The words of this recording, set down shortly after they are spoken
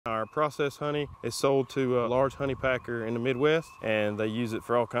Our processed honey is sold to a large honey packer in the Midwest, and they use it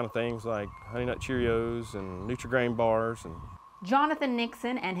for all kind of things like Honey Nut Cheerios and Nutri-Grain bars. Jonathan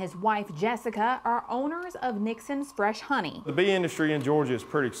Nixon and his wife Jessica are owners of Nixon's Fresh Honey. The bee industry in Georgia is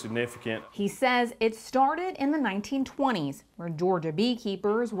pretty significant. He says it started in the 1920s, where Georgia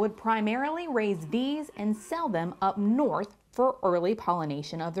beekeepers would primarily raise bees and sell them up north for early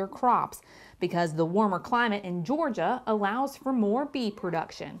pollination of their crops, because the warmer climate in Georgia allows for more bee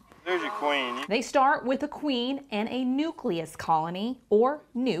production. There's your queen. They start with a queen and a nucleus colony, or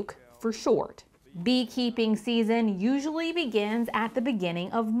nuke for short. Beekeeping season usually begins at the beginning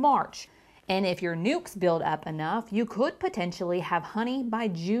of March, and if your nukes build up enough, you could potentially have honey by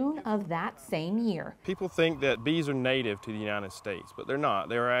June of that same year. People think that bees are native to the United States, but they're not.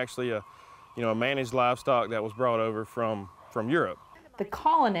 They are actually a managed livestock that was brought over from Europe. The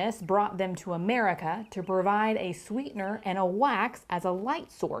colonists brought them to America to provide a sweetener and a wax as a light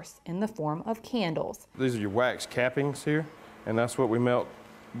source in the form of candles. These are your wax cappings here, and that's what we melt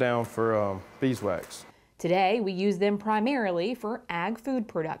down for beeswax. Today, we use them primarily for ag food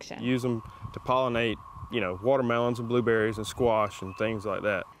production. Use them to pollinate, watermelons and blueberries and squash and things like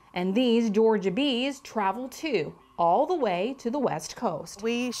that. And these Georgia bees travel too, all the way to the West Coast.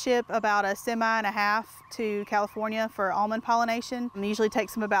 We ship about a semi and a half to California for almond pollination. It usually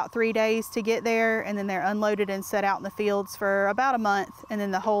takes them about 3 days to get there, and then they're unloaded and set out in the fields for about a month, and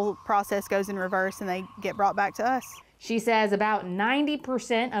then the whole process goes in reverse and they get brought back to us. She says about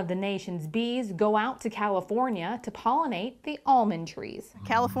 90% of the nation's bees go out to California to pollinate the almond trees.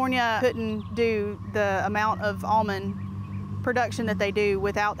 California couldn't do the amount of almond production that they do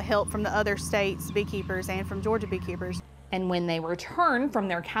without the help from the other states' beekeepers and from Georgia beekeepers. And when they return from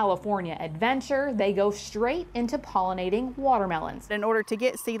their California adventure, they go straight into pollinating watermelons. In order to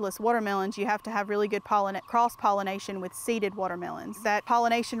get seedless watermelons, you have to have really good cross-pollination with seeded watermelons. That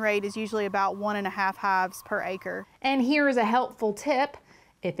pollination rate is usually about 1.5 hives per acre. And here's a helpful tip.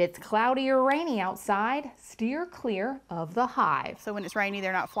 If it's cloudy or rainy outside, steer clear of the hive. So when it's rainy,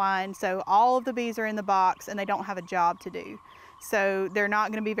 they're not flying. So all of the bees are in the box and they don't have a job to do. So they're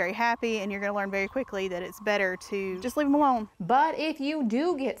not going to be very happy, and you're going to learn very quickly that it's better to just leave them alone. But if you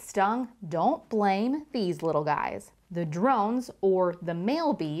do get stung, don't blame these little guys. The drones, or the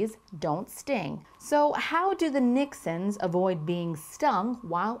male bees, don't sting. So how do the Nixons avoid being stung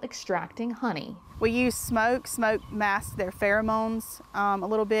while extracting honey? We use smoke. Smoke masks their pheromones a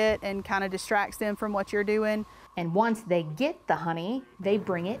little bit and kind of distracts them from what you're doing. And once they get the honey, they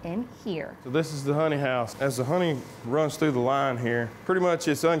bring it in here. So this is the honey house. As the honey runs through the line here, pretty much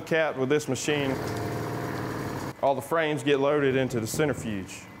it's uncapped with this machine. All the frames get loaded into the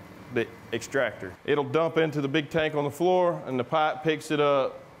centrifuge, the extractor. It'll dump into the big tank on the floor, and the pipe picks it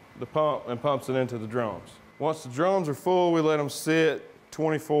up, the pump, and pumps it into the drums. Once the drums are full, we let them sit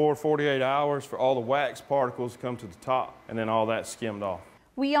 24, 48 hours for all the wax particles to come to the top, and then all that's skimmed off.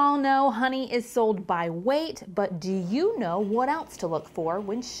 We all know honey is sold by weight, but do you know what else to look for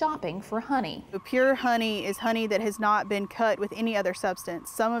when shopping for honey? Pure honey is honey that has not been cut with any other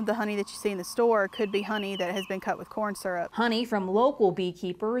substance. Some of the honey that you see in the store could be honey that has been cut with corn syrup. Honey from local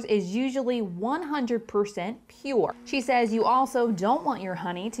beekeepers is usually 100% pure. She says you also don't want your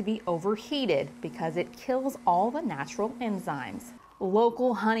honey to be overheated because it kills all the natural enzymes.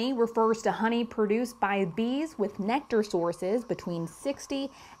 Local honey refers to honey produced by bees with nectar sources between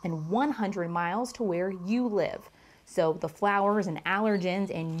 60 and 100 miles to where you live. So the flowers and allergens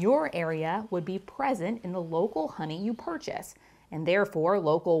in your area would be present in the local honey you purchase. And therefore,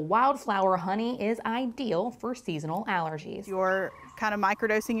 local wildflower honey is ideal for seasonal allergies. You're kind of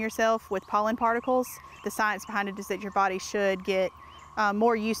microdosing yourself with pollen particles. The science behind it is that your body should get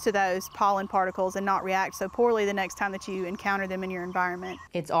more used to those pollen particles and not react so poorly the next time that you encounter them in your environment.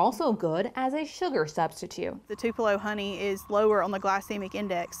 It's also good as a sugar substitute. The Tupelo honey is lower on the glycemic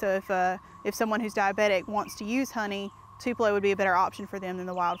index, so if someone who's diabetic wants to use honey, Tupelo would be a better option for them than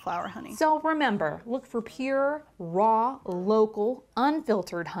the wildflower honey. So remember, look for pure, raw, local,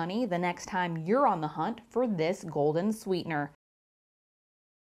 unfiltered honey the next time you're on the hunt for this golden sweetener.